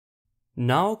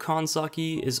Nao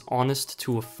Kanzaki is honest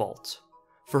to a fault.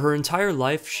 For her entire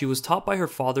life, she was taught by her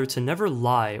father to never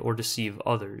lie or deceive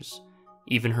others.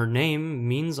 Even her name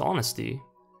means honesty.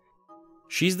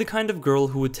 She's the kind of girl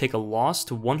who would take a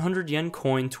lost 100 yen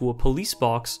coin to a police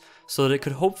box so that it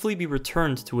could hopefully be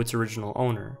returned to its original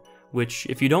owner, which,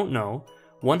 if you don't know,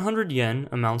 100 yen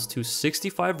amounts to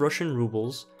 65 Russian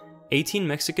rubles, 18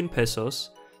 Mexican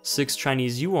pesos, 6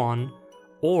 Chinese yuan,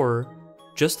 or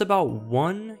just about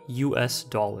 $1 US.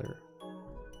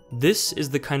 This is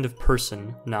the kind of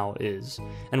person Nao is,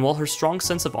 and while her strong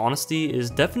sense of honesty is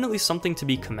definitely something to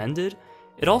be commended,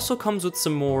 it also comes with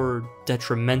some more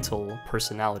detrimental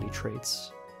personality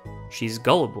traits. She's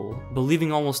gullible,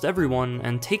 believing almost everyone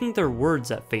and taking their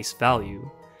words at face value.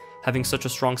 Having such a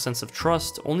strong sense of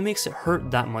trust only makes it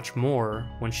hurt that much more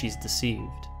when she's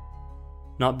deceived.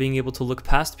 Not being able to look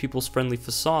past people's friendly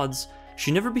facades,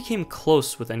 she never became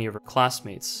close with any of her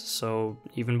classmates, so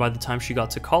even by the time she got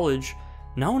to college,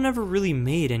 Nao never really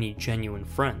made any genuine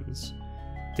friends.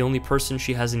 The only person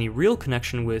she has any real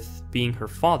connection with being her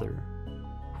father,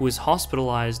 who is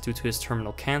hospitalized due to his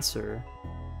terminal cancer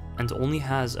and only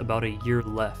has about a year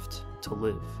left to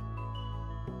live.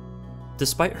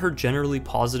 Despite her generally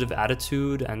positive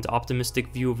attitude and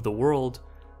optimistic view of the world,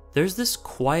 there's this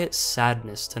quiet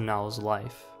sadness to Nao's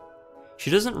life. She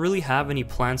doesn't really have any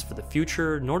plans for the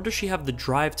future, nor does she have the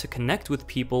drive to connect with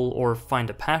people or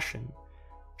find a passion.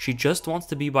 She just wants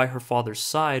to be by her father's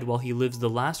side while he lives the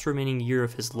last remaining year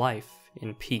of his life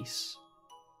in peace.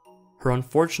 Her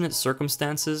unfortunate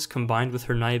circumstances combined with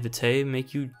her naivete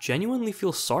make you genuinely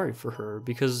feel sorry for her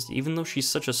because even though she's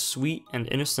such a sweet and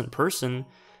innocent person,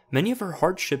 many of her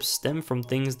hardships stem from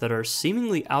things that are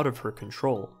seemingly out of her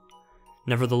control.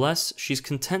 Nevertheless, she's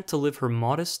content to live her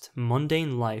modest,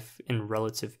 mundane life in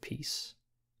relative peace.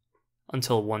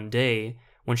 Until one day,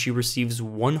 when she receives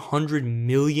 100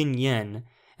 million yen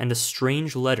and a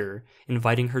strange letter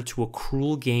inviting her to a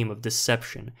cruel game of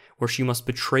deception where she must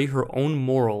betray her own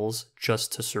morals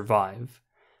just to survive.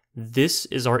 This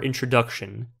is our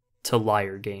introduction to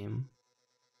Liar Game.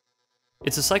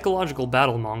 It's a psychological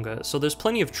battle manga, so there's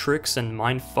plenty of tricks and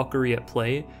mindfuckery at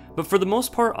play, but for the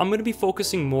most part I'm going to be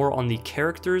focusing more on the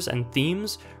characters and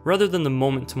themes rather than the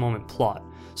moment-to-moment plot,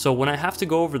 so when I have to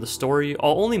go over the story,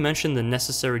 I'll only mention the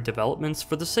necessary developments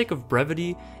for the sake of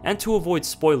brevity and to avoid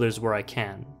spoilers where I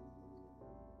can.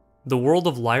 The world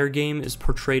of Liar Game is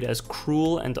portrayed as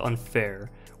cruel and unfair,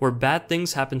 where bad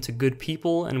things happen to good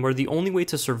people and where the only way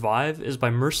to survive is by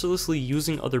mercilessly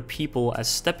using other people as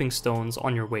stepping stones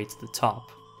on your way to the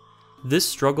top. This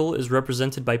struggle is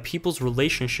represented by people's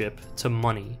relationship to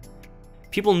money.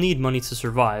 People need money to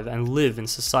survive and live in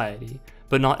society,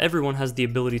 but not everyone has the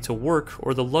ability to work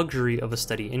or the luxury of a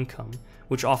steady income,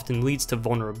 which often leads to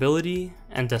vulnerability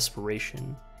and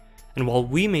desperation. And while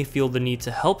we may feel the need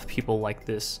to help people like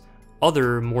this,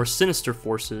 other, more sinister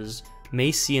forces may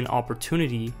see an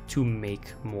opportunity to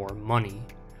make more money.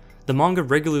 The manga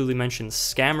regularly mentions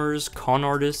scammers, con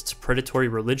artists, predatory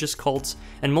religious cults,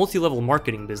 and multi-level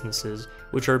marketing businesses,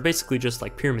 which are basically just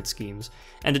like pyramid schemes,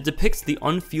 and it depicts the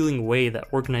unfeeling way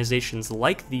that organizations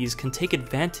like these can take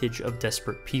advantage of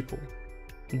desperate people.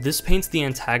 This paints the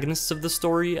antagonists of the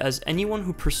story as anyone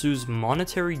who pursues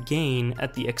monetary gain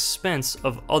at the expense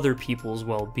of other people's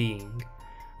well-being.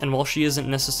 And while she isn't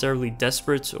necessarily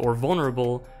desperate or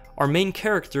vulnerable, our main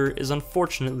character is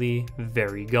unfortunately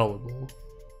very gullible.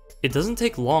 It doesn't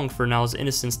take long for Nao's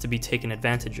innocence to be taken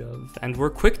advantage of, and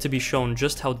we're quick to be shown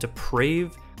just how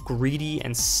depraved, greedy,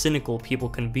 and cynical people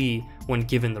can be when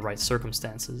given the right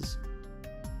circumstances.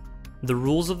 The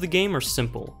rules of the game are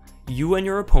simple. You and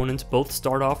your opponent both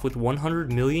start off with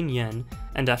 100 million yen,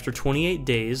 and after 28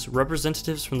 days,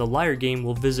 representatives from the Liar Game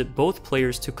will visit both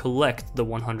players to collect the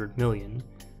 100 million.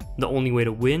 The only way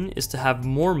to win is to have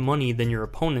more money than your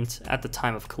opponent at the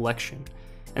time of collection,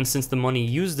 and since the money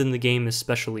used in the game is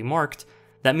specially marked,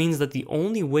 that means that the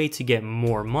only way to get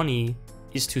more money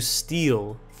is to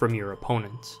steal from your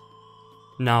opponent.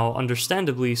 Nao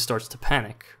understandably starts to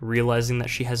panic, realizing that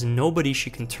she has nobody she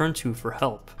can turn to for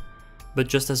help. But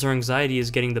just as her anxiety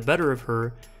is getting the better of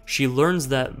her, she learns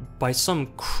that, by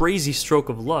some crazy stroke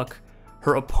of luck,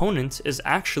 her opponent is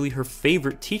actually her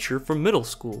favorite teacher from middle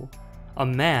school, a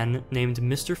man named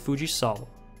Mr. Fujisawa.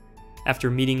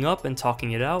 After meeting up and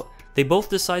talking it out, they both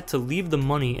decide to leave the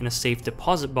money in a safe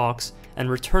deposit box and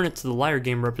return it to the Liar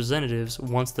Game representatives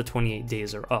once the 28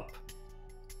 days are up.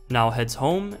 Nao heads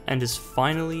home and is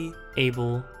finally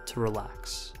able to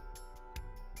relax.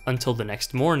 Until the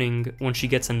next morning, when she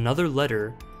gets another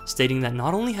letter stating that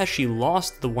not only has she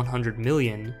lost the 100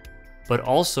 million, but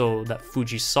also that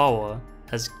Fujisawa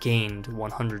has gained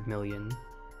 100 million.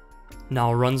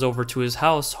 Nao runs over to his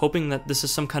house hoping that this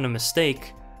is some kind of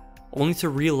mistake, only to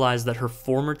realize that her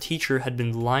former teacher had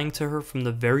been lying to her from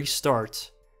the very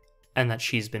start, and that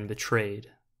she's been betrayed.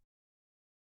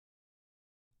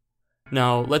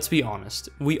 Now, let's be honest,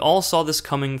 we all saw this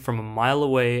coming from a mile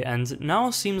away, and Nao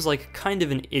seems like kind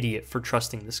of an idiot for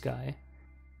trusting this guy.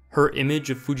 Her image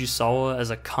of Fujisawa as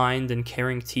a kind and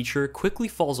caring teacher quickly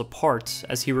falls apart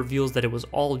as he reveals that it was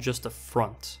all just a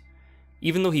front.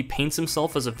 Even though he paints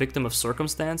himself as a victim of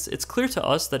circumstance, it's clear to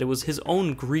us that it was his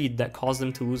own greed that caused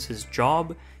him to lose his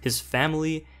job, his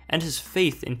family, and his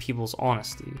faith in people's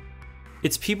honesty.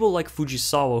 It's people like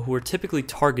Fujisawa who are typically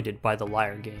targeted by the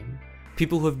liar game.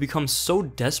 People who have become so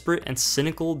desperate and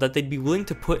cynical that they'd be willing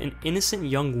to put an innocent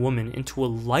young woman into a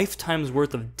lifetime's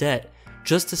worth of debt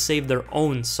just to save their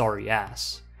own sorry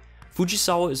ass.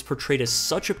 Fujisawa is portrayed as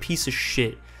such a piece of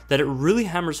shit that it really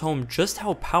hammers home just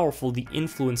how powerful the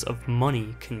influence of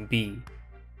money can be.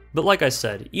 But like I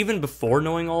said, even before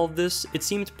knowing all of this, it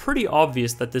seemed pretty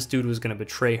obvious that this dude was gonna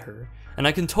betray her, and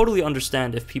I can totally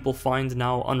understand if people find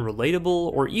Nao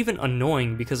unrelatable or even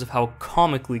annoying because of how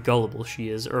comically gullible she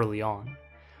is early on.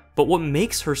 But what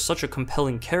makes her such a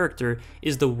compelling character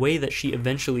is the way that she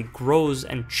eventually grows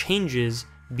and changes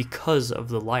because of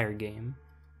the liar game.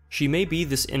 She may be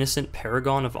this innocent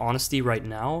paragon of honesty right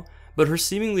now, but her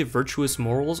seemingly virtuous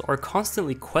morals are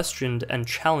constantly questioned and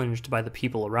challenged by the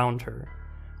people around her.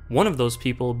 One of those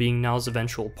people being Nao's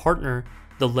eventual partner,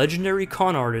 the legendary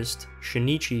con artist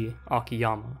Shinichi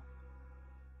Akiyama.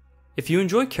 If you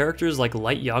enjoy characters like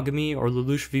Light Yagami or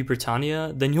Lelouch v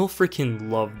Britannia, then you'll freaking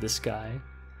love this guy.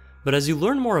 But as you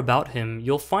learn more about him,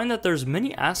 you'll find that there's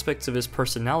many aspects of his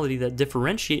personality that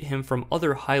differentiate him from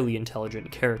other highly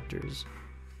intelligent characters.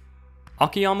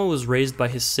 Akiyama was raised by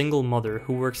his single mother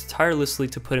who worked tirelessly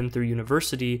to put him through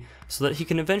university so that he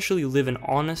can eventually live an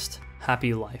honest,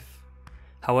 happy life.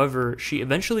 However, she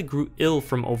eventually grew ill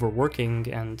from overworking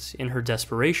and, in her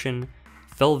desperation,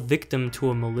 fell victim to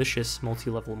a malicious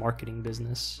multi-level marketing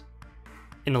business.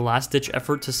 In a last-ditch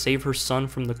effort to save her son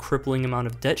from the crippling amount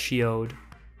of debt she owed,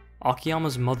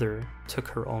 Akiyama's mother took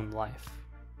her own life.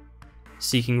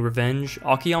 Seeking revenge,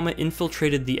 Akiyama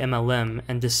infiltrated the MLM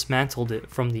and dismantled it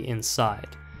from the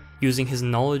inside, using his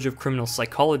knowledge of criminal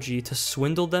psychology to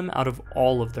swindle them out of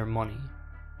all of their money.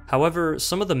 However,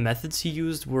 some of the methods he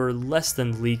used were less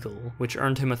than legal, which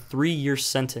earned him a 3-year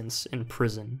sentence in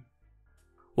prison.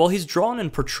 While he's drawn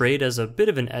and portrayed as a bit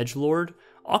of an edgelord,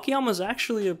 Akiyama's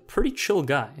actually a pretty chill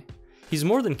guy. He's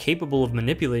more than capable of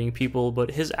manipulating people,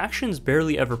 but his actions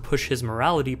barely ever push his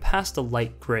morality past a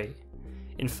light gray.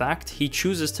 In fact, he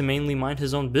chooses to mainly mind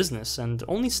his own business and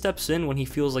only steps in when he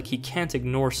feels like he can't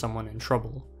ignore someone in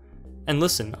trouble. And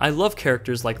listen, I love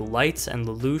characters like Light and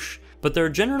Lelouch, but they're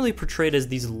generally portrayed as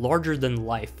these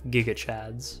larger-than-life Giga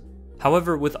Chads.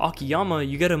 However, with Akiyama,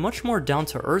 you get a much more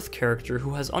down-to-earth character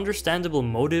who has understandable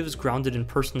motives grounded in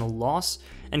personal loss,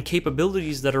 and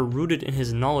capabilities that are rooted in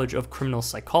his knowledge of criminal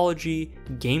psychology,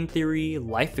 game theory,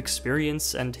 life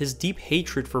experience, and his deep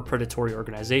hatred for predatory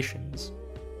organizations.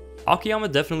 Akiyama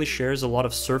definitely shares a lot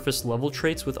of surface-level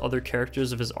traits with other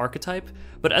characters of his archetype,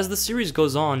 but as the series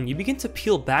goes on, you begin to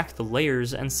peel back the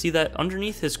layers and see that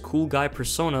underneath his cool guy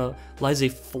persona lies a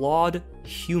flawed,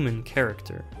 human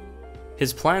character.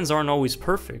 His plans aren't always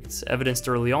perfect, evidenced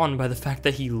early on by the fact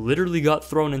that he literally got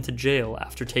thrown into jail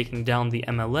after taking down the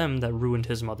MLM that ruined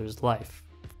his mother's life.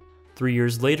 3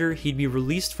 years later, he'd be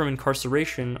released from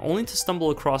incarceration only to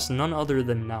stumble across none other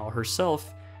than Nao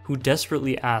herself, who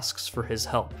desperately asks for his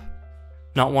help.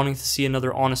 Not wanting to see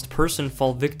another honest person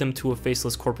fall victim to a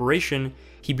faceless corporation,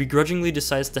 he begrudgingly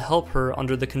decides to help her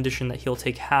under the condition that he'll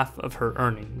take half of her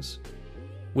earnings.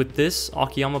 With this,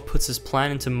 Akiyama puts his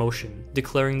plan into motion,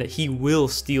 declaring that he will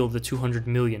steal the 200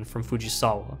 million from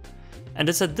Fujisawa. And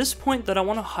it's at this point that I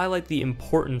want to highlight the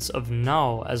importance of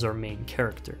Nao as our main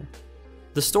character.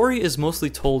 The story is mostly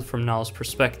told from Nao's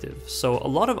perspective, so a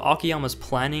lot of Akiyama's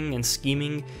planning and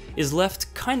scheming is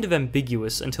left kind of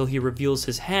ambiguous until he reveals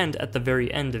his hand at the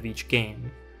very end of each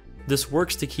game. This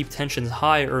works to keep tensions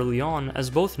high early on, as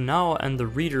both Nao and the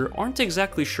reader aren't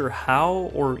exactly sure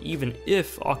how or even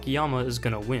if Akiyama is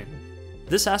gonna win.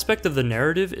 This aspect of the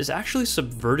narrative is actually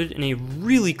subverted in a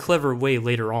really clever way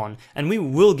later on, and we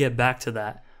will get back to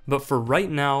that, but for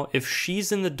right now, if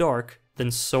she's in the dark,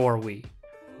 then so are we.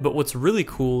 But what's really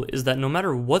cool is that no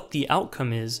matter what the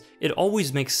outcome is, it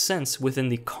always makes sense within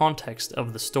the context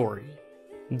of the story.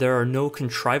 There are no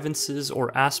contrivances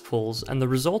or ass-pulls, and the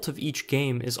result of each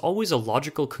game is always a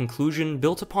logical conclusion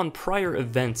built upon prior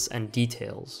events and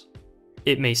details.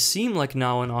 It may seem like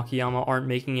Nao and Akiyama aren't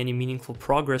making any meaningful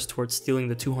progress towards stealing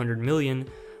the 200 million,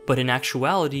 but in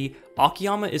actuality,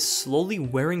 Akiyama is slowly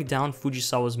wearing down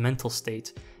Fujisawa's mental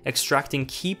state, extracting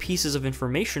key pieces of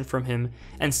information from him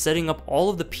and setting up all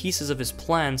of the pieces of his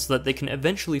plan so that they can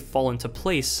eventually fall into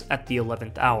place at the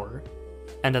 11th hour.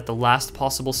 And at the last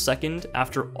possible second,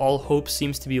 after all hope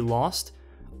seems to be lost,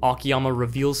 Akiyama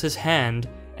reveals his hand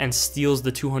and steals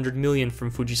the 200 million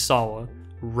from Fujisawa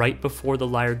right before the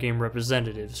Liar Game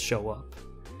representatives show up.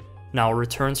 Nao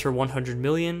returns her 100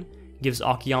 million, gives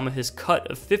Akiyama his cut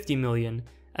of 50 million,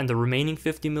 and the remaining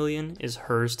 50 million is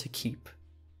hers to keep.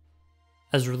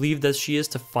 As relieved as she is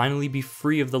to finally be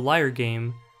free of the Liar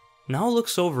Game, Nao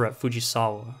looks over at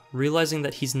Fujisawa, realizing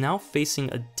that he's now facing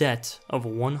a debt of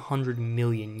 100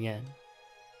 million yen.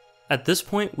 At this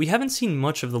point, we haven't seen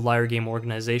much of the Liar Game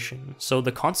organization, so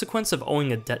the consequence of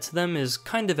owing a debt to them is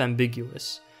kind of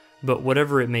ambiguous. But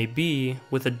whatever it may be,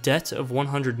 with a debt of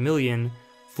 100 million,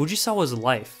 Fujisawa's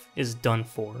life is done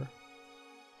for.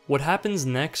 What happens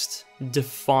next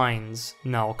defines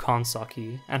Nao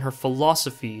Kansaki and her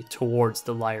philosophy towards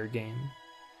the Liar Game.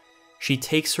 She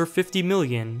takes her 50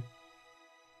 million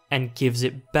and gives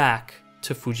it back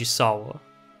to Fujisawa.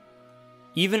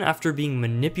 Even after being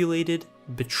manipulated,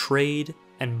 betrayed,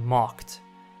 and mocked,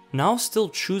 Nao still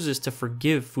chooses to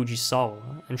forgive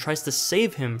Fujisawa and tries to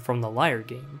save him from the Liar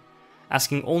Game,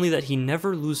 asking only that he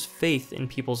never lose faith in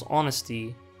people's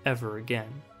honesty ever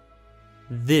again.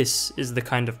 This is the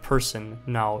kind of person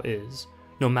Nao is.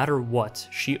 No matter what,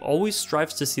 she always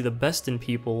strives to see the best in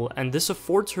people, and this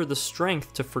affords her the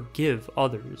strength to forgive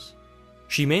others.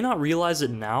 She may not realize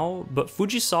it now, but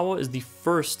Fujisawa is the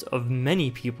first of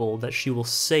many people that she will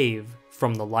save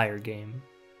from the Liar Game.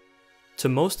 To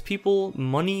most people,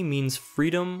 money means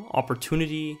freedom,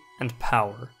 opportunity, and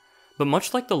power. But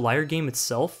much like the Liar Game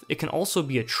itself, it can also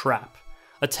be a trap,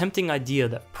 a tempting idea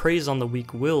that preys on the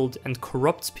weak-willed and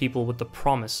corrupts people with the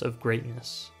promise of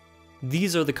greatness.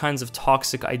 These are the kinds of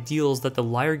toxic ideals that the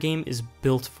Liar Game is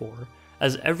built for,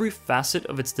 as every facet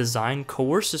of its design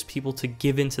coerces people to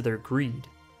give in to their greed.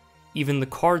 Even the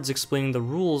cards explaining the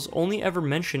rules only ever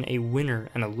mention a winner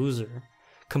and a loser,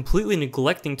 completely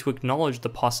neglecting to acknowledge the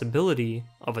possibility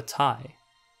of a tie.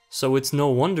 So it's no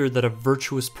wonder that a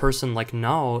virtuous person like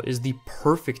Nao is the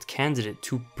perfect candidate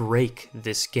to break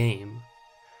this game.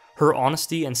 Her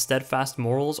honesty and steadfast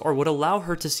morals are what allow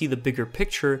her to see the bigger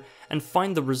picture and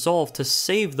find the resolve to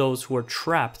save those who are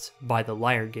trapped by the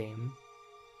Liar Game.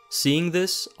 Seeing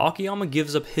this, Akiyama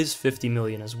gives up his 50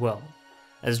 million as well.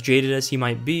 As jaded as he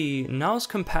might be, Nao's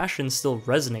compassion still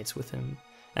resonates with him,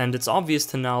 and it's obvious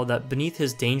to Nao that beneath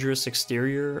his dangerous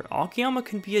exterior, Akiyama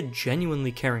can be a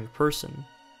genuinely caring person.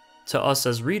 To us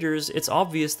as readers, it's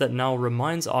obvious that Nao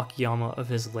reminds Akiyama of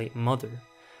his late mother,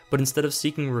 but instead of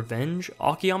seeking revenge,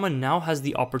 Akiyama now has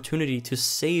the opportunity to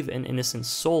save an innocent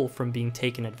soul from being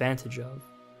taken advantage of.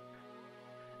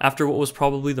 After what was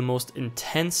probably the most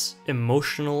intense,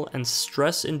 emotional, and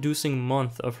stress-inducing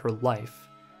month of her life,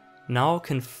 Nao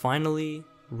can finally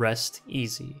rest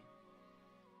easy.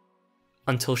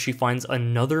 Until she finds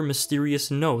another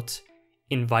mysterious note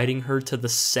inviting her to the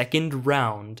second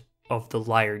round of the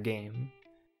Liar Game.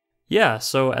 Yeah,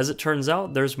 so as it turns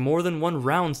out, there's more than one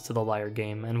round to the Liar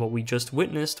Game, and what we just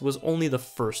witnessed was only the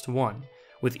first one,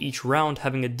 with each round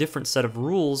having a different set of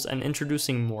rules and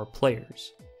introducing more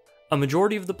players. A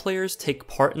majority of the players take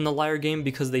part in the Liar Game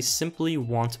because they simply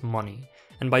want money,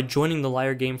 and by joining the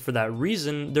Liar Game for that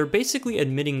reason, they're basically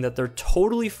admitting that they're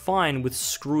totally fine with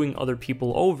screwing other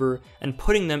people over and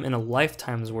putting them in a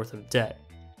lifetime's worth of debt.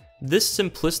 This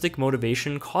simplistic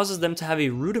motivation causes them to have a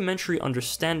rudimentary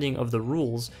understanding of the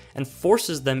rules and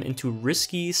forces them into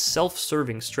risky,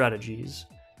 self-serving strategies.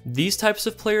 These types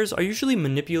of players are usually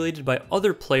manipulated by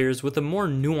other players with a more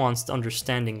nuanced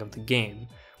understanding of the game,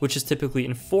 which is typically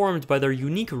informed by their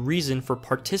unique reason for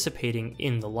participating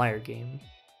in the Liar Game.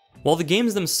 While the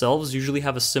games themselves usually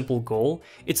have a simple goal,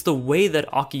 it's the way that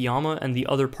Akiyama and the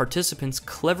other participants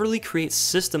cleverly create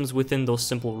systems within those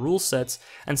simple rule sets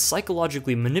and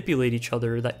psychologically manipulate each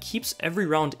other that keeps every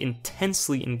round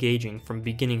intensely engaging from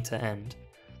beginning to end.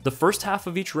 The first half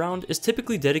of each round is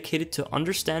typically dedicated to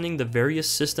understanding the various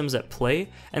systems at play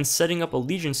and setting up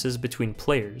allegiances between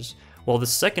players, while the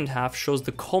second half shows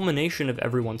the culmination of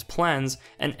everyone's plans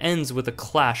and ends with a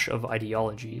clash of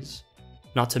ideologies.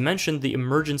 Not to mention the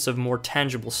emergence of more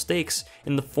tangible stakes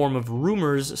in the form of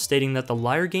rumors stating that the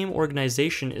Liar Game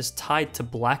organization is tied to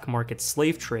black market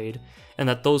slave trade, and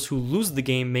that those who lose the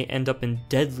game may end up in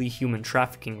deadly human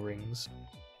trafficking rings.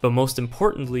 But most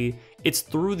importantly, it's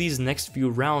through these next few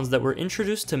rounds that we're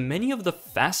introduced to many of the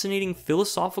fascinating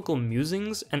philosophical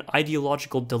musings and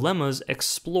ideological dilemmas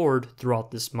explored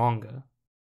throughout this manga.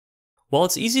 While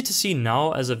it's easy to see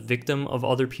Nao as a victim of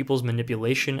other people's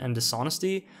manipulation and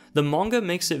dishonesty, the manga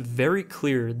makes it very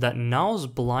clear that Nao's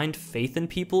blind faith in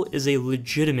people is a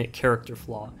legitimate character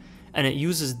flaw, and it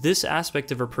uses this aspect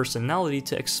of her personality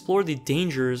to explore the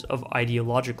dangers of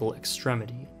ideological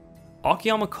extremity.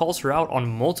 Akiyama calls her out on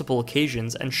multiple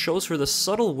occasions and shows her the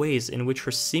subtle ways in which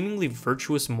her seemingly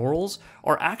virtuous morals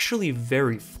are actually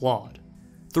very flawed.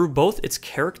 Through both its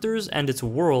characters and its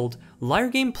world, Liar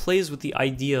Game plays with the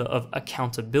idea of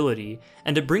accountability,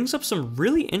 and it brings up some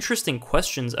really interesting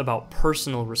questions about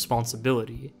personal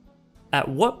responsibility. At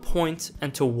what point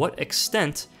and to what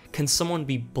extent can someone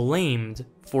be blamed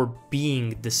for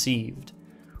being deceived?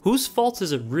 Whose fault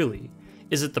is it really?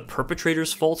 Is it the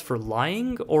perpetrator's fault for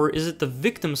lying, or is it the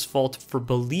victim's fault for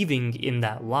believing in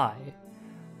that lie?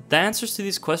 The answers to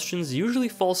these questions usually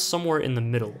fall somewhere in the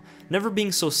middle, never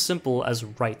being so simple as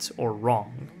right or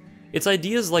wrong. It's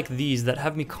ideas like these that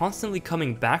have me constantly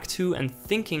coming back to and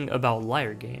thinking about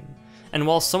Liar Game. And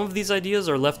while some of these ideas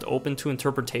are left open to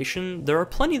interpretation, there are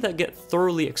plenty that get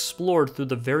thoroughly explored through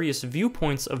the various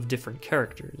viewpoints of different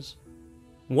characters.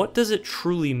 What does it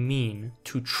truly mean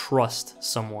to trust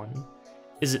someone?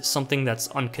 Is it something that's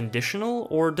unconditional,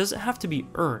 or does it have to be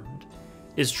earned?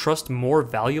 Is trust more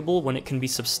valuable when it can be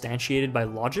substantiated by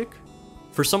logic?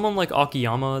 For someone like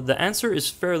Akiyama, the answer is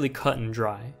fairly cut and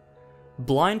dry.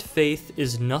 Blind faith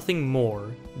is nothing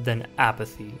more than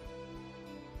apathy.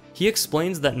 He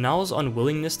explains that Nao's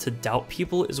unwillingness to doubt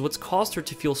people is what's caused her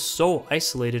to feel so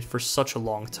isolated for such a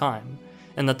long time,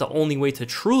 and that the only way to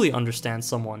truly understand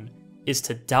someone is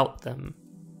to doubt them.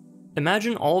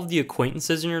 Imagine all of the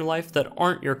acquaintances in your life that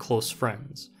aren't your close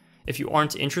friends. If you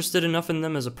aren't interested enough in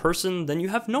them as a person, then you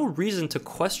have no reason to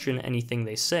question anything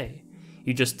they say.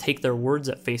 You just take their words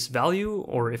at face value,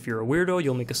 or if you're a weirdo,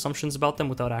 you'll make assumptions about them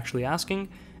without actually asking,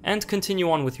 and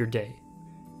continue on with your day.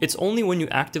 It's only when you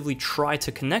actively try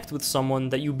to connect with someone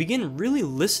that you begin really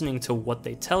listening to what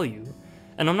they tell you.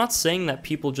 And I'm not saying that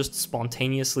people just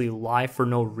spontaneously lie for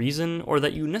no reason, or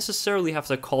that you necessarily have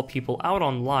to call people out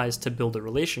on lies to build a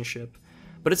relationship,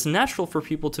 but it's natural for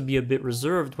people to be a bit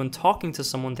reserved when talking to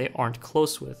someone they aren't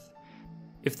close with.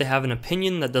 If they have an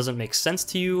opinion that doesn't make sense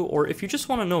to you, or if you just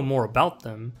want to know more about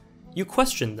them, you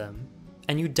question them,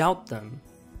 and you doubt them.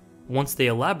 Once they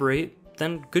elaborate,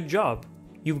 then good job.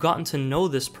 You've gotten to know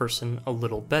this person a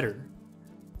little better.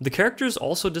 The characters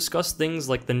also discuss things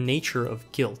like the nature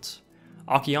of guilt.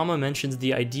 Akiyama mentions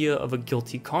the idea of a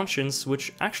guilty conscience,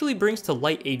 which actually brings to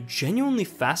light a genuinely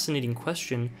fascinating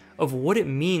question of what it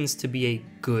means to be a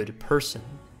good person.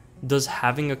 Does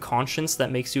having a conscience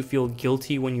that makes you feel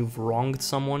guilty when you've wronged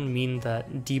someone mean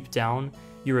that deep down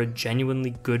you're a genuinely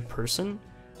good person?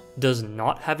 Does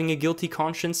not having a guilty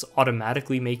conscience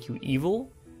automatically make you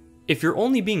evil? If you're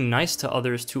only being nice to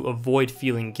others to avoid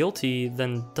feeling guilty,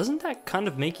 then doesn't that kind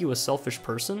of make you a selfish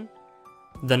person?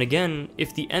 Then again,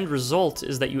 if the end result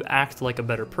is that you act like a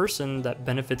better person that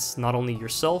benefits not only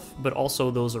yourself, but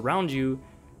also those around you,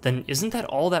 then isn't that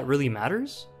all that really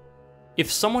matters?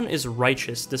 If someone is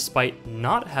righteous despite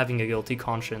not having a guilty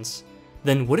conscience,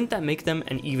 then wouldn't that make them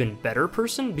an even better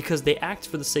person because they act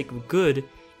for the sake of good,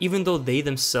 even though they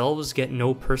themselves get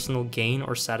no personal gain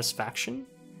or satisfaction?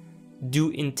 Do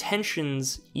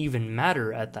intentions even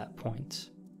matter at that point?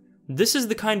 This is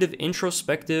the kind of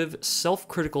introspective,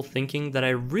 self-critical thinking that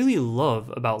I really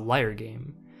love about Liar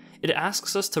Game. It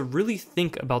asks us to really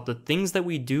think about the things that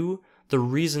we do, the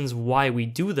reasons why we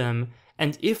do them,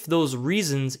 and if those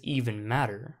reasons even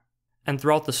matter. And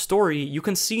throughout the story, you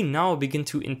can see Nao begin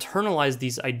to internalize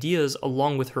these ideas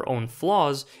along with her own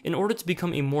flaws in order to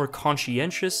become a more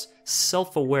conscientious,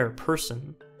 self-aware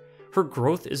person. Her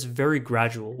growth is very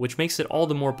gradual, which makes it all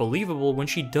the more believable when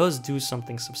she does do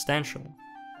something substantial.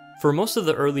 For most of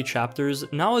the early chapters,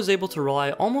 Nao is able to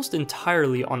rely almost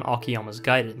entirely on Akiyama's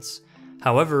guidance.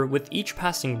 However, with each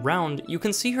passing round, you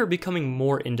can see her becoming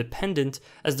more independent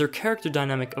as their character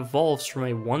dynamic evolves from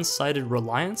a one-sided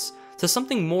reliance to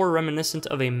something more reminiscent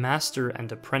of a master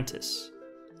and apprentice.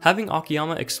 Having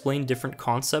Akiyama explain different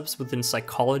concepts within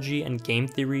psychology and game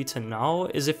theory to Nao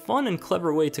is a fun and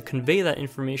clever way to convey that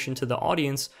information to the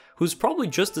audience who's probably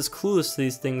just as clueless to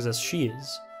these things as she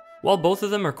is. While both of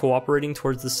them are cooperating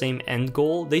towards the same end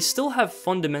goal, they still have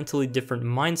fundamentally different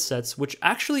mindsets which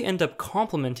actually end up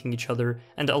complementing each other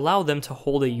and allow them to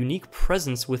hold a unique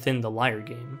presence within the Liar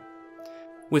Game.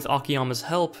 With Akiyama's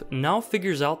help, Nao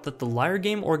figures out that the Liar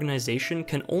Game organization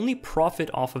can only profit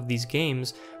off of these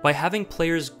games by having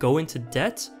players go into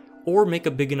debt or make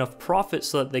a big enough profit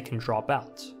so that they can drop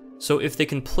out. So if they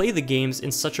can play the games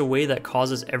in such a way that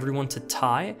causes everyone to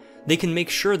tie, they can make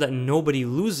sure that nobody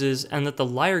loses and that the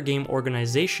Liar Game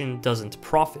organization doesn't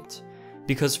profit.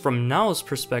 because from Nao's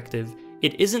perspective,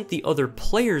 it isn't the other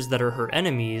players that are her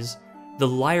enemies, the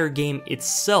liar game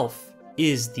itself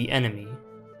is the enemy.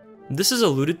 This is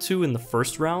alluded to in the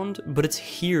first round, but it's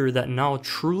here that Nao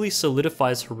truly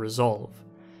solidifies her resolve.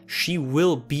 She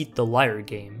will beat the liar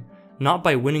game, not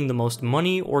by winning the most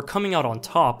money or coming out on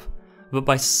top, but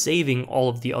by saving all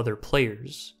of the other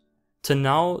players. To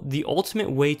Nao, the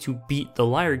ultimate way to beat the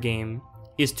liar game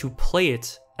is to play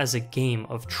it as a game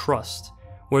of trust,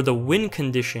 where the win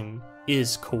condition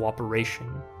is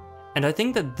cooperation. And I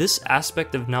think that this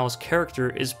aspect of Nao's character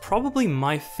is probably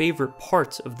my favorite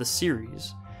part of the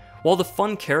series. While the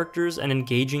fun characters and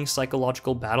engaging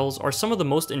psychological battles are some of the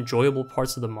most enjoyable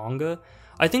parts of the manga,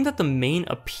 I think that the main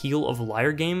appeal of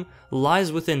Liar Game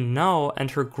lies within Nao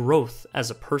and her growth as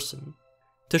a person.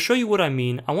 To show you what I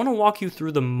mean, I want to walk you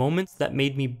through the moments that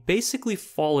made me basically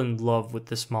fall in love with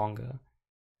this manga.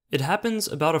 It happens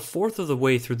about a fourth of the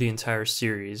way through the entire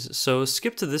series, so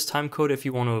skip to this timecode if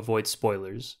you want to avoid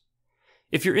spoilers.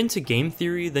 If you're into game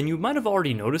theory, then you might have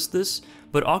already noticed this,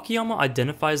 but Akiyama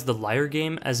identifies the Liar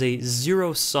Game as a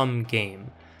zero-sum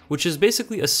game, which is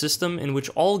basically a system in which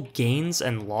all gains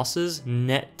and losses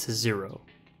net to zero.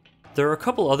 There are a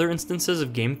couple other instances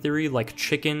of game theory like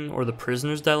Chicken or the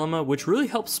Prisoner's Dilemma which really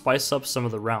help spice up some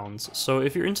of the rounds, so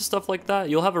if you're into stuff like that,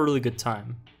 you'll have a really good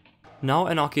time. Nao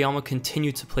and Akiyama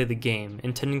continue to play the game,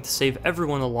 intending to save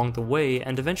everyone along the way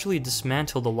and eventually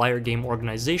dismantle the Liar Game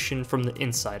organization from the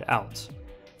inside out.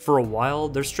 For a while,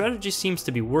 their strategy seems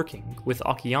to be working, with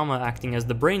Akiyama acting as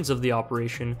the brains of the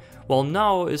operation, while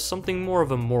Nao is something more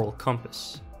of a moral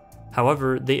compass.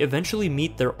 However, they eventually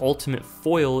meet their ultimate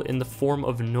foil in the form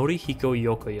of Norihiko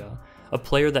Yokoya, a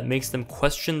player that makes them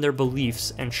question their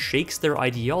beliefs and shakes their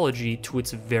ideology to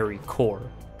its very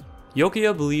core.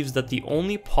 Yokoya believes that the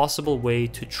only possible way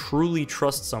to truly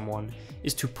trust someone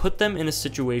is to put them in a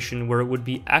situation where it would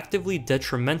be actively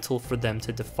detrimental for them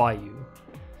to defy you.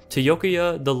 To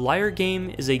Yokoya, the Liar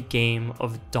Game is a game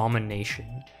of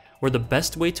domination, where the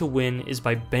best way to win is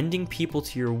by bending people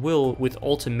to your will with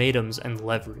ultimatums and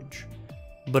leverage.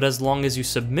 But as long as you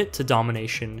submit to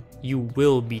domination, you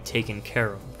will be taken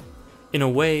care of. In a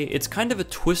way, it's kind of a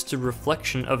twisted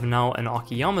reflection of Nao and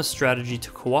Akiyama's strategy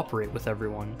to cooperate with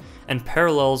everyone, and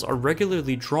parallels are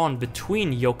regularly drawn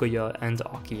between Yokoya and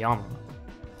Akiyama.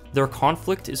 Their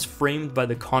conflict is framed by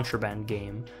the Contraband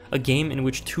Game, a game in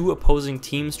which two opposing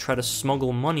teams try to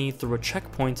smuggle money through a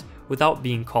checkpoint without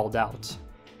being called out.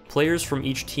 Players from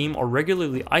each team are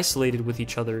regularly isolated with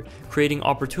each other, creating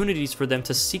opportunities for them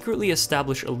to secretly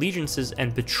establish allegiances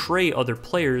and betray other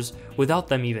players without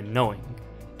them even knowing.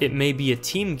 It may be a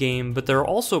team game, but there are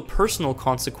also personal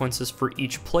consequences for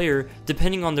each player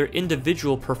depending on their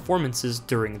individual performances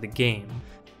during the game.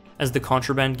 As the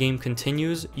Contraband Game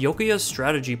continues, Yokoya's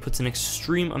strategy puts an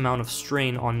extreme amount of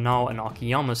strain on Nao and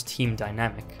Akiyama's team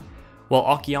dynamic. While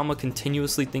Akiyama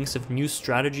continuously thinks of new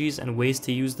strategies and ways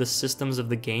to use the systems of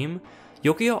the game,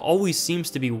 Yokoya always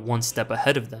seems to be one step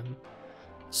ahead of them.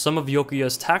 Some of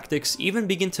Yokoya's tactics even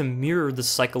begin to mirror the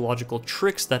psychological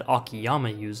tricks that Akiyama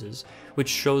uses, which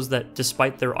shows that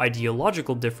despite their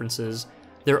ideological differences,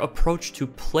 their approach to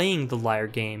playing the Liar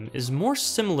Game is more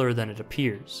similar than it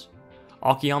appears.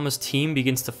 Akiyama's team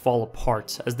begins to fall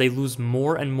apart as they lose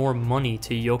more and more money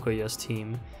to Yokoya's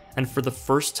team, and for the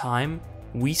first time,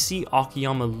 we see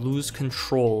Akiyama lose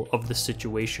control of the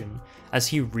situation, as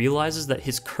he realizes that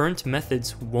his current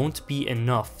methods won't be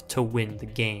enough to win the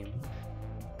game.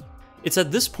 It's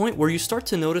at this point where you start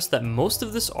to notice that most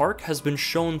of this arc has been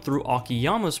shown through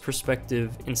Akiyama's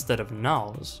perspective instead of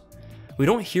Nao's. We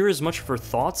don't hear as much of her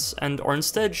thoughts and are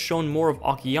instead shown more of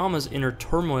Akiyama's inner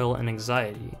turmoil and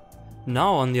anxiety.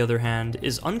 Nao, on the other hand,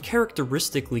 is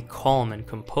uncharacteristically calm and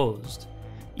composed.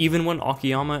 Even when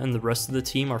Akiyama and the rest of the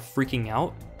team are freaking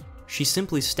out, she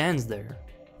simply stands there,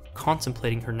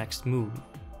 contemplating her next move.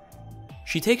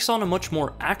 She takes on a much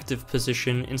more active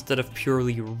position instead of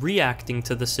purely reacting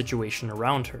to the situation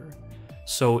around her.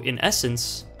 So in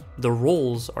essence, the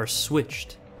roles are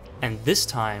switched, and this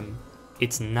time,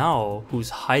 it's Nao who's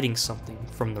hiding something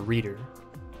from the reader.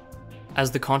 As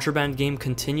the Contraband Game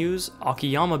continues,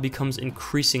 Akiyama becomes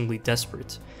increasingly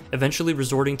desperate, eventually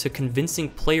resorting to convincing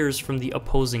players from the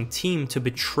opposing team to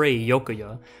betray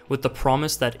Yokoya, with the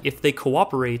promise that if they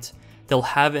cooperate, they'll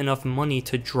have enough money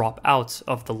to drop out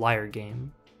of the Liar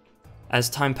Game. As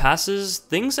time passes,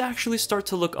 things actually start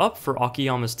to look up for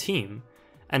Akiyama's team,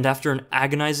 and after an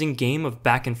agonizing game of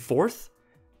back and forth,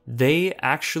 they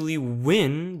actually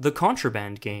win the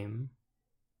Contraband Game.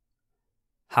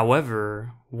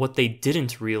 However, what they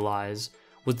didn't realize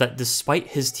was that despite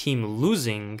his team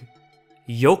losing,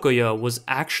 Yokoya was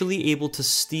actually able to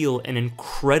steal an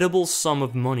incredible sum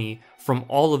of money from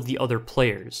all of the other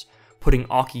players, putting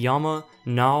Akiyama,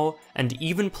 Nao, and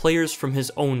even players from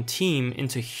his own team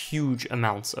into huge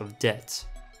amounts of debt.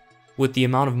 With the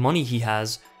amount of money he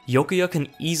has, Yokoya can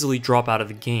easily drop out of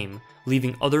the game,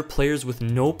 leaving other players with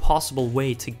no possible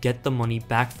way to get the money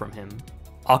back from him.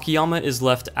 Akiyama is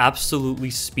left absolutely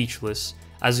speechless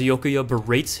as Yokoya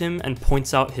berates him and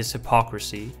points out his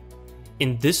hypocrisy.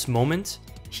 In this moment,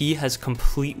 he has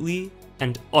completely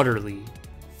and utterly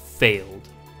failed.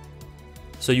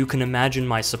 So you can imagine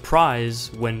my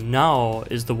surprise when Nao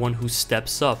is the one who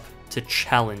steps up to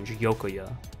challenge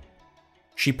Yokoya.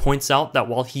 She points out that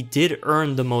while he did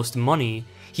earn the most money,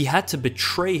 he had to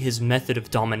betray his method of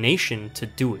domination to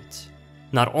do it.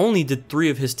 Not only did 3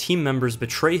 of his team members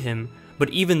betray him, but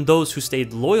even those who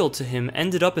stayed loyal to him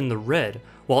ended up in the red,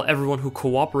 while everyone who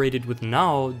cooperated with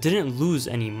Nao didn't lose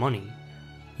any money.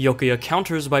 Yokoya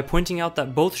counters by pointing out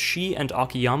that both she and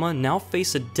Akiyama now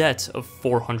face a debt of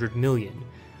 400 million,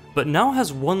 but Nao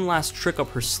has one last trick up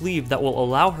her sleeve that will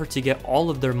allow her to get all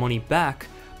of their money back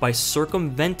by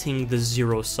circumventing the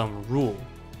zero-sum rule.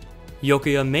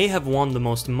 Yokoya may have won the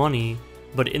most money,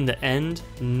 but in the end,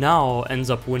 Nao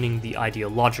ends up winning the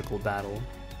ideological battle.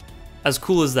 As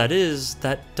cool as that is,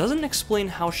 that doesn't explain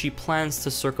how she plans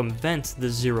to circumvent the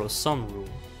zero-sum rule.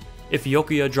 If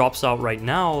Yokoya drops out right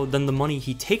now, then the money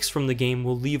he takes from the game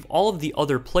will leave all of the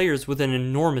other players with an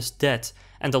enormous debt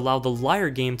and allow the liar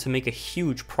game to make a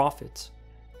huge profit.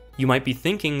 You might be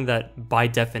thinking that, by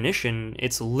definition,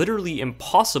 it's literally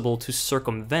impossible to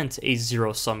circumvent a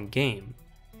zero-sum game.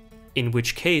 In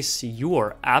which case, you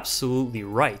are absolutely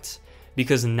right,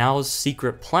 because Nao's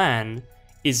secret plan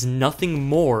is nothing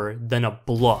more than a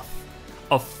bluff.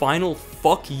 A final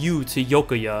fuck you to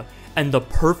Yokoya, and the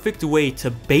perfect way to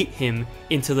bait him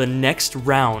into the next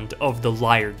round of the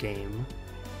liar game.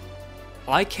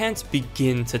 I can't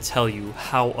begin to tell you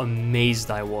how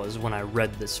amazed I was when I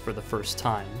read this for the first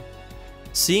time.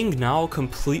 Seeing Nao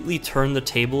completely turn the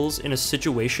tables in a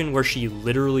situation where she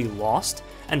literally lost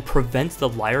and prevent the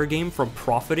liar game from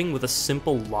profiting with a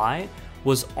simple lie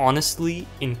was honestly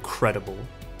incredible.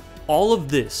 All of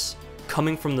this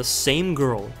coming from the same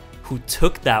girl who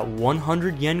took that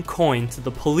 100 yen coin to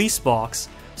the police box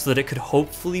so that it could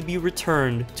hopefully be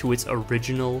returned to its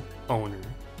original owner.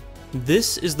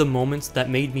 This is the moment that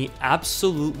made me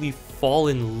absolutely fall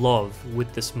in love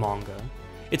with this manga.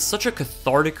 It's such a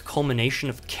cathartic culmination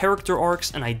of character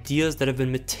arcs and ideas that have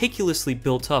been meticulously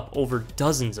built up over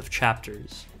dozens of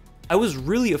chapters. I was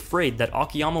really afraid that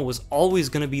Akiyama was always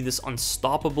going to be this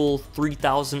unstoppable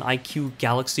 3000 IQ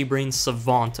galaxy brain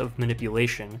savant of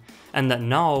manipulation, and that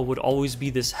Nao would always be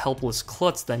this helpless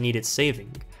klutz that needed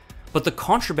saving. But the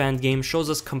Contraband game shows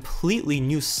us completely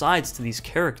new sides to these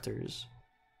characters.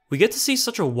 We get to see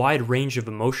such a wide range of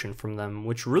emotion from them,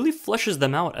 which really fleshes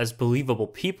them out as believable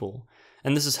people,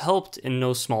 and this is helped in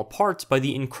no small part by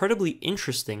the incredibly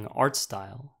interesting art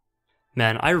style.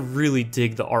 Man, I really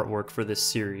dig the artwork for this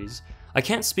series. I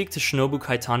can't speak to Shinobu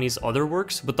Kaitani's other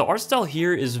works, but the art style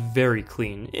here is very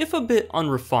clean, if a bit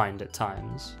unrefined at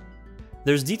times.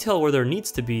 There's detail where there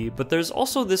needs to be, but there's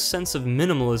also this sense of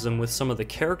minimalism with some of the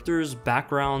characters,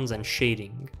 backgrounds, and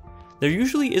shading. There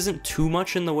usually isn't too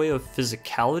much in the way of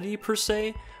physicality per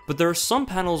se, but there are some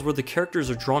panels where the characters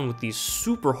are drawn with these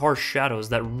super harsh shadows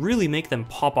that really make them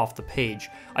pop off the page.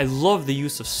 I love the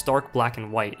use of stark black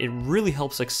and white, it really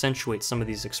helps accentuate some of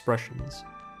these expressions.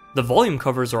 The volume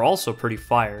covers are also pretty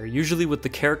fire, usually with the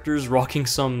characters rocking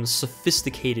some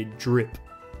sophisticated drip.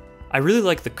 I really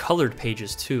like the colored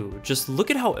pages too, just look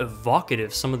at how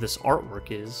evocative some of this artwork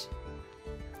is.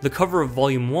 The cover of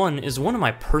Volume 1 is one of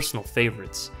my personal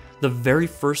favorites. The very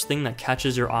first thing that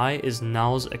catches your eye is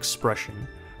Nao's expression.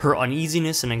 Her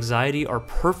uneasiness and anxiety are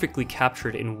perfectly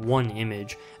captured in one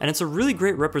image, and it's a really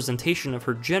great representation of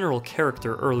her general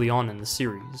character early on in the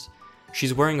series.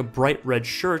 She's wearing a bright red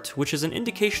shirt, which is an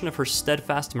indication of her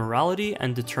steadfast morality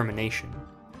and determination.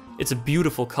 It's a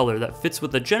beautiful color that fits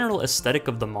with the general aesthetic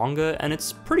of the manga, and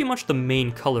it's pretty much the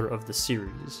main color of the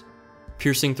series.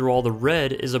 Piercing through all the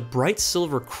red is a bright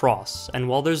silver cross, and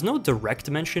while there's no direct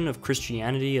mention of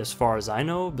Christianity as far as I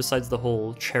know, besides the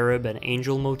whole cherub and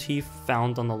angel motif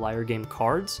found on the Liar Game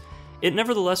cards, it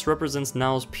nevertheless represents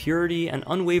Nao's purity and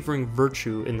unwavering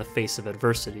virtue in the face of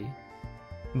adversity.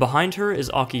 Behind her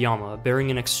is Akiyama, bearing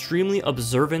an extremely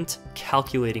observant,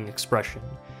 calculating expression.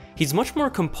 He's much more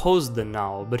composed than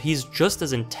Nao, but he's just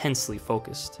as intensely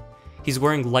focused. He's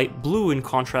wearing light blue in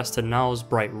contrast to Nao's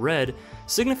bright red,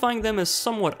 signifying them as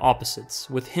somewhat opposites,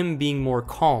 with him being more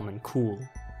calm and cool.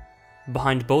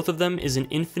 Behind both of them is an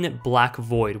infinite black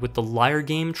void with the Liar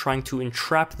Game trying to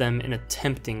entrap them in a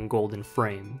tempting golden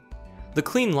frame. The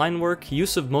clean line work,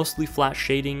 use of mostly flat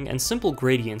shading, and simple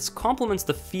gradients complements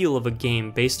the feel of a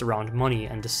game based around money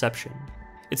and deception.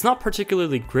 It's not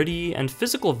particularly gritty, and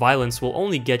physical violence will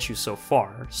only get you so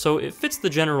far, so it fits the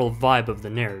general vibe of the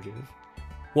narrative.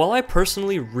 While I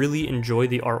personally really enjoy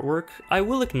the artwork, I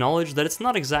will acknowledge that it's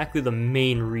not exactly the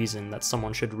main reason that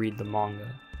someone should read the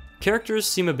manga. Characters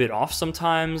seem a bit off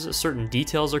sometimes, certain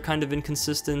details are kind of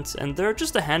inconsistent, and there are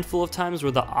just a handful of times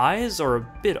where the eyes are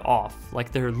a bit off,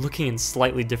 like they're looking in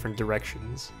slightly different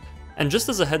directions. And just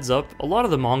as a heads up, a lot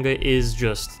of the manga is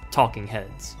just talking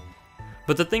heads.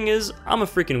 But the thing is, I'm a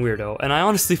freaking weirdo, and I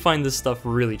honestly find this stuff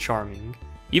really charming.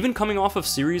 Even coming off of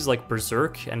series like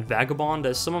Berserk and Vagabond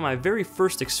as some of my very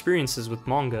first experiences with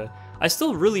manga, I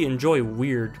still really enjoy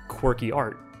weird, quirky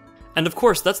art. And of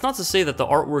course, that's not to say that the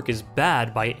artwork is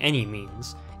bad by any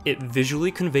means. It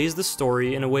visually conveys the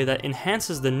story in a way that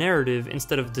enhances the narrative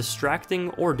instead of distracting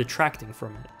or detracting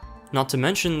from it. Not to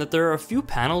mention that there are a few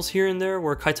panels here and there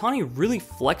where Kaitani really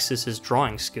flexes his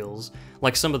drawing skills,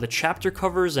 like some of the chapter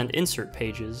covers and insert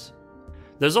pages.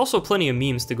 There's also plenty of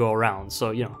memes to go around,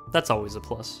 so that's always a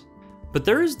plus. But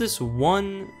there is this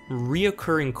one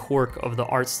reoccurring quirk of the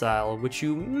art style which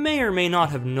you may or may not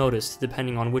have noticed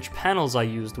depending on which panels I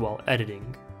used while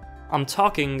editing. I'm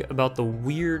talking about the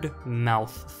weird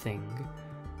mouth thing.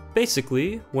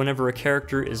 Basically, whenever a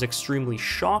character is extremely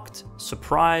shocked,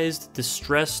 surprised,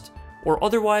 distressed, or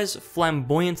otherwise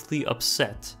flamboyantly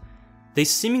upset, they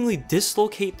seemingly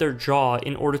dislocate their jaw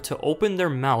in order to open their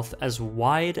mouth as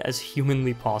wide as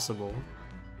humanly possible.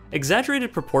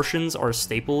 Exaggerated proportions are a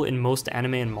staple in most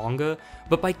anime and manga,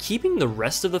 but by keeping the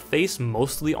rest of the face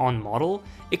mostly on model,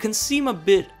 it can seem a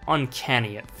bit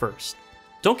uncanny at first.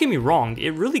 Don't get me wrong,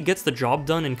 it really gets the job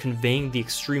done in conveying the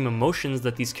extreme emotions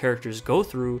that these characters go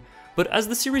through, but as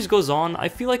the series goes on, I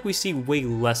feel like we see way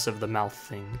less of the mouth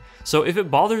thing. So if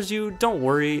it bothers you, don't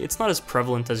worry, it's not as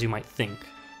prevalent as you might think.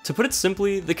 To put it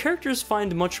simply, the characters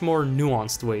find much more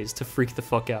nuanced ways to freak the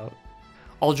fuck out.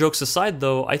 All jokes aside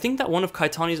though, I think that one of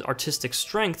Kaitani's artistic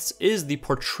strengths is the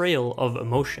portrayal of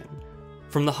emotion.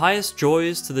 From the highest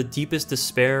joys to the deepest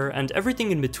despair and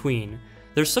everything in between,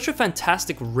 there's such a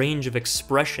fantastic range of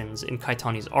expressions in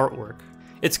Kaitani's artwork.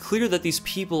 It's clear that these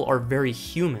people are very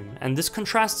human, and this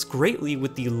contrasts greatly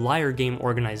with the Liar Game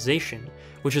organization,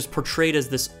 which is portrayed as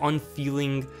this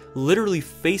unfeeling, literally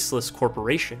faceless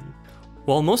corporation.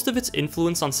 While most of its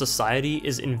influence on society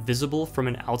is invisible from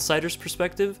an outsider's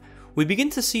perspective, we begin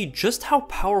to see just how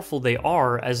powerful they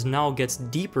are as Nao gets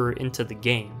deeper into the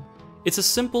game. It's a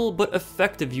simple but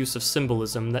effective use of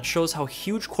symbolism that shows how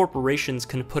huge corporations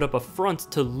can put up a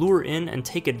front to lure in and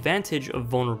take advantage of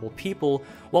vulnerable people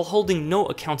while holding no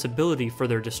accountability for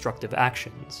their destructive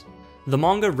actions. The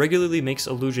manga regularly makes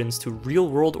allusions to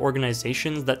real-world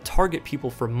organizations that target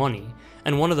people for money,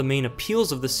 and one of the main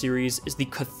appeals of the series is the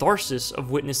catharsis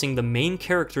of witnessing the main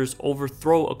characters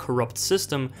overthrow a corrupt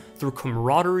system through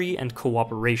camaraderie and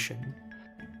cooperation.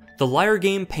 The Liar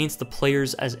Game paints the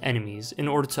players as enemies in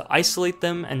order to isolate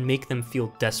them and make them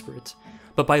feel desperate,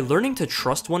 but by learning to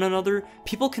trust one another,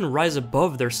 people can rise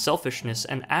above their selfishness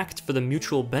and act for the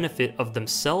mutual benefit of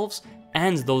themselves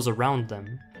and those around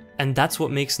them. And that's what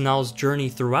makes Nao's journey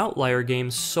throughout Liar Game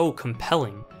so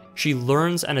compelling. She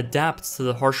learns and adapts to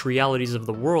the harsh realities of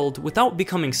the world without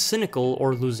becoming cynical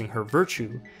or losing her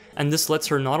virtue, and this lets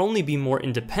her not only be more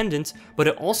independent, but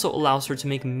it also allows her to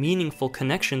make meaningful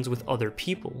connections with other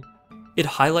people. It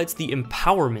highlights the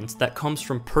empowerment that comes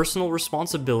from personal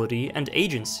responsibility and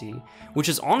agency, which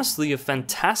is honestly a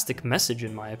fantastic message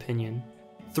in my opinion.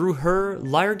 Through her,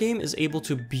 Liar Game is able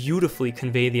to beautifully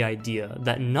convey the idea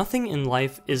that nothing in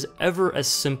life is ever as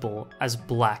simple as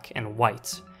black and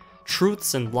white.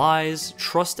 Truths and lies,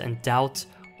 trust and doubt,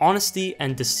 honesty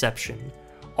and deception.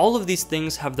 All of these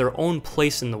things have their own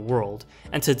place in the world,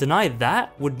 and to deny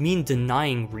that would mean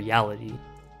denying reality.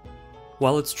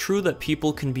 While it's true that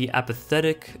people can be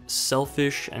apathetic,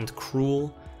 selfish, and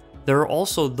cruel, there are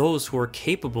also those who are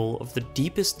capable of the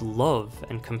deepest love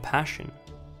and compassion.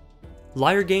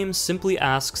 Liar Game simply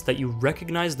asks that you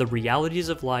recognize the realities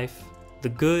of life, the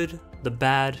good, the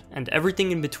bad, and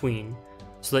everything in between,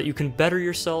 so that you can better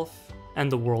yourself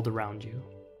and the world around you.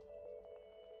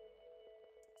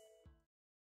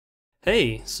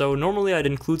 Hey, so normally I'd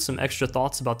include some extra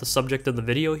thoughts about the subject of the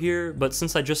video here, but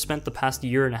since I just spent the past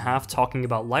year and a half talking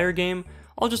about Liar Game,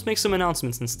 I'll just make some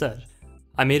announcements instead.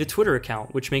 I made a Twitter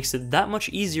account, which makes it that much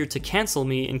easier to cancel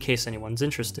me in case anyone's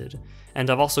interested. And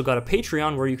I've also got a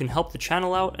Patreon where you can help the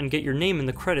channel out and get your name in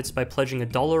the credits by pledging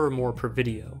 $1 or more per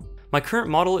video. My current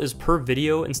model is per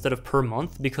video instead of per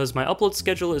month because my upload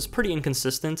schedule is pretty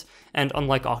inconsistent, and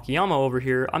unlike Akiyama over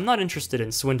here, I'm not interested in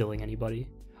swindling anybody.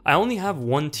 I only have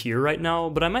one tier right now,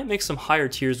 but I might make some higher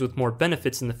tiers with more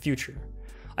benefits in the future.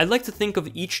 I'd like to think of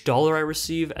each dollar I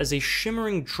receive as a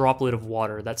shimmering droplet of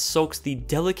water that soaks the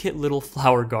delicate little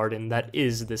flower garden that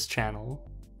is this channel.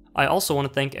 I also want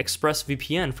to thank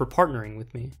ExpressVPN for partnering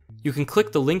with me. You can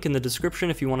click the link in the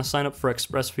description if you want to sign up for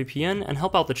ExpressVPN and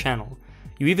help out the channel.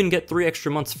 You even get 3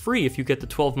 extra months free if you get the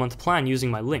 12-month plan using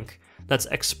my link. That's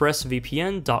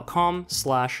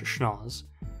expressvpn.com/schnoz.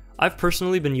 I've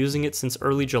personally been using it since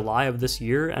early July of this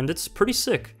year, and it's pretty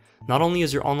sick. Not only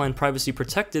is your online privacy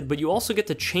protected, but you also get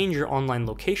to change your online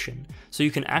location, so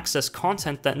you can access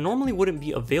content that normally wouldn't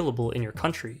be available in your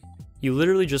country. You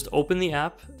literally just open the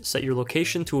app, set your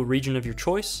location to a region of your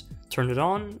choice, turn it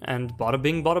on, and bada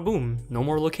bing bada boom, no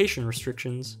more location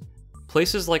restrictions.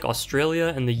 Places like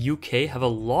Australia and the UK have a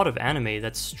lot of anime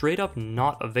that's straight up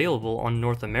not available on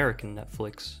North American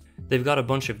Netflix. They've got a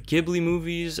bunch of Ghibli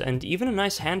movies, and even a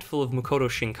nice handful of Makoto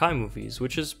Shinkai movies,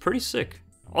 which is pretty sick.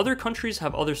 Other countries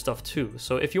have other stuff too,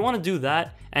 so if you want to do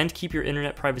that and keep your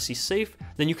internet privacy safe,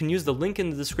 then you can use the link in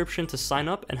the description to sign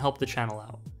up and help the channel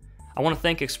out. I want to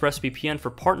thank ExpressVPN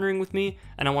for partnering with me,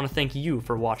 and I want to thank you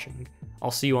for watching.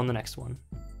 I'll see you on the next one.